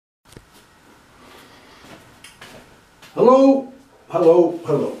Hello, hello,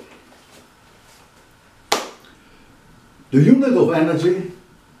 hello. The unit of energy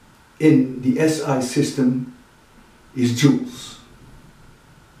in the SI system is joules.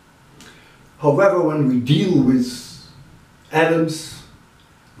 However, when we deal with atoms,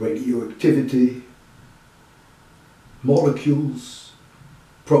 radioactivity, molecules,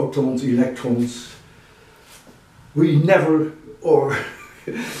 protons, electrons, we never, or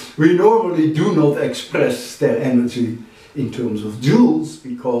we normally do not express their energy in terms of joules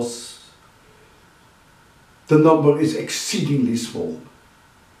because the number is exceedingly small.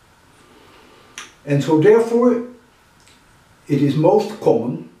 And so therefore it is most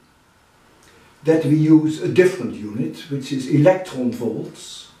common that we use a different unit, which is electron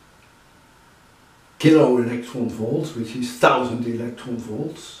volts, kilo electron volts, which is 1000 electron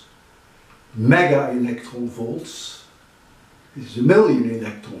volts, mega electron volts, which is 1,000,000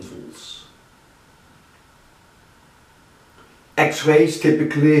 electron volts. X-rays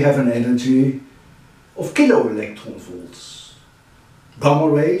typically have an energy of kilo electron volts. Gamma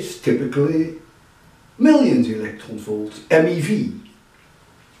rays typically millions electron volts, MeV.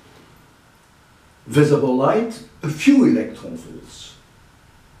 Visible light, a few electron volts.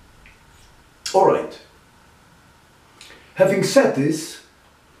 Alright. Having said this,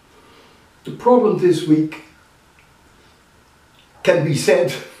 the problem this week can be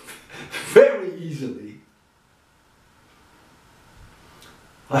said very easily.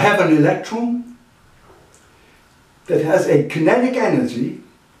 I have an electron that has a kinetic energy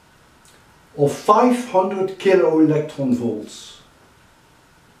of 500 kilo electron volts.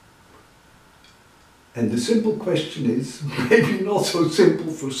 And the simple question is, maybe not so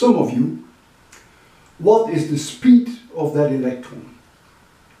simple for some of you, what is the speed of that electron?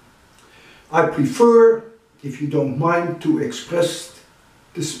 I prefer, if you don't mind, to express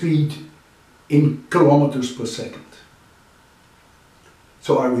the speed in kilometers per second.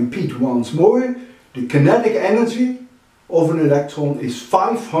 So I repeat once more, the kinetic energy of an electron is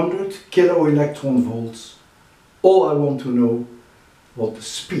 500 kilo electron volts. All I want to know what the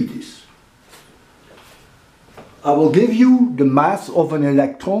speed is. I will give you the mass of an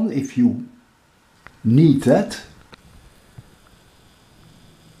electron if you need that.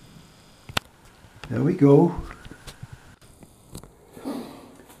 There we go.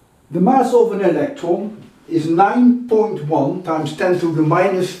 The mass of an electron is 9.1 times 10 to the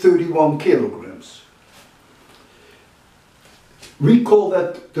minus 31 kilograms. Recall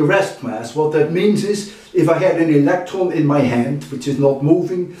that the rest mass. What that means is, if I had an electron in my hand, which is not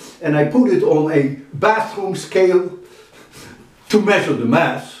moving, and I put it on a bathroom scale to measure the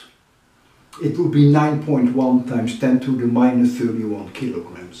mass, it would be 9.1 times 10 to the minus 31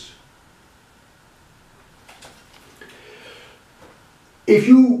 kilograms. If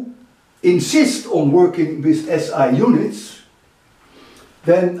you insist on working with SI units,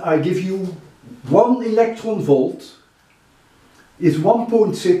 then I give you 1 electron volt is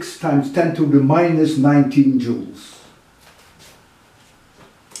 1.6 times 10 to the minus 19 joules.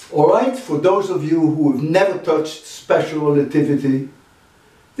 Alright, for those of you who have never touched special relativity,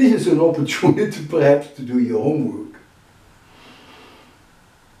 this is an opportunity perhaps to do your homework.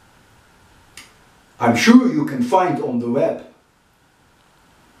 I'm sure you can find on the web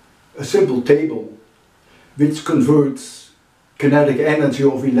a simple table which converts kinetic energy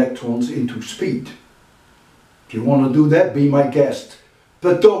of electrons into speed. If you want to do that, be my guest.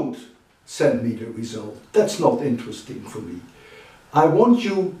 But don't send me the result. That's not interesting for me. I want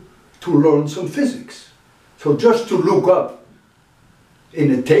you to learn some physics. So just to look up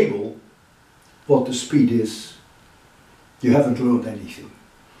in a table what the speed is, you haven't learned anything.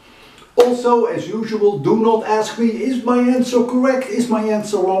 Also, as usual, do not ask me, is my answer correct? Is my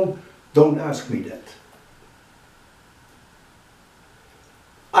answer wrong? Don't ask me that.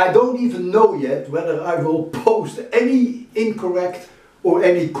 I don't even know yet whether I will post any incorrect or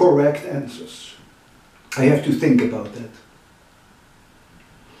any correct answers. I have to think about that.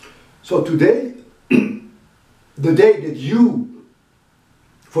 So today, the day that you,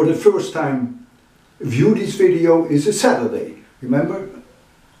 for the first time, view this video is a Saturday. Remember?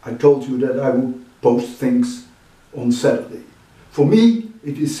 I told you that I would post things on Saturday. For me,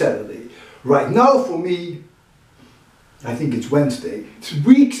 it is Saturday. Right now, for me, I think it's Wednesday. It's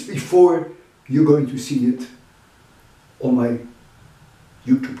weeks before you're going to see it on my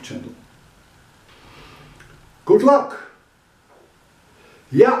YouTube channel. Good luck!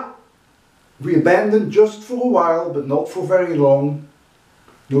 Yeah, we abandoned just for a while, but not for very long,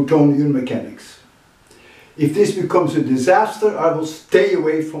 Newtonian mechanics. If this becomes a disaster, I will stay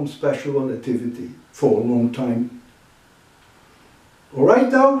away from special relativity for a long time.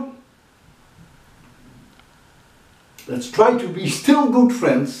 Alright now? Let's try to be still good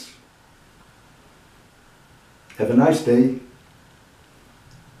friends. Have a nice day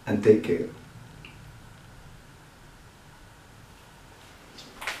and take care.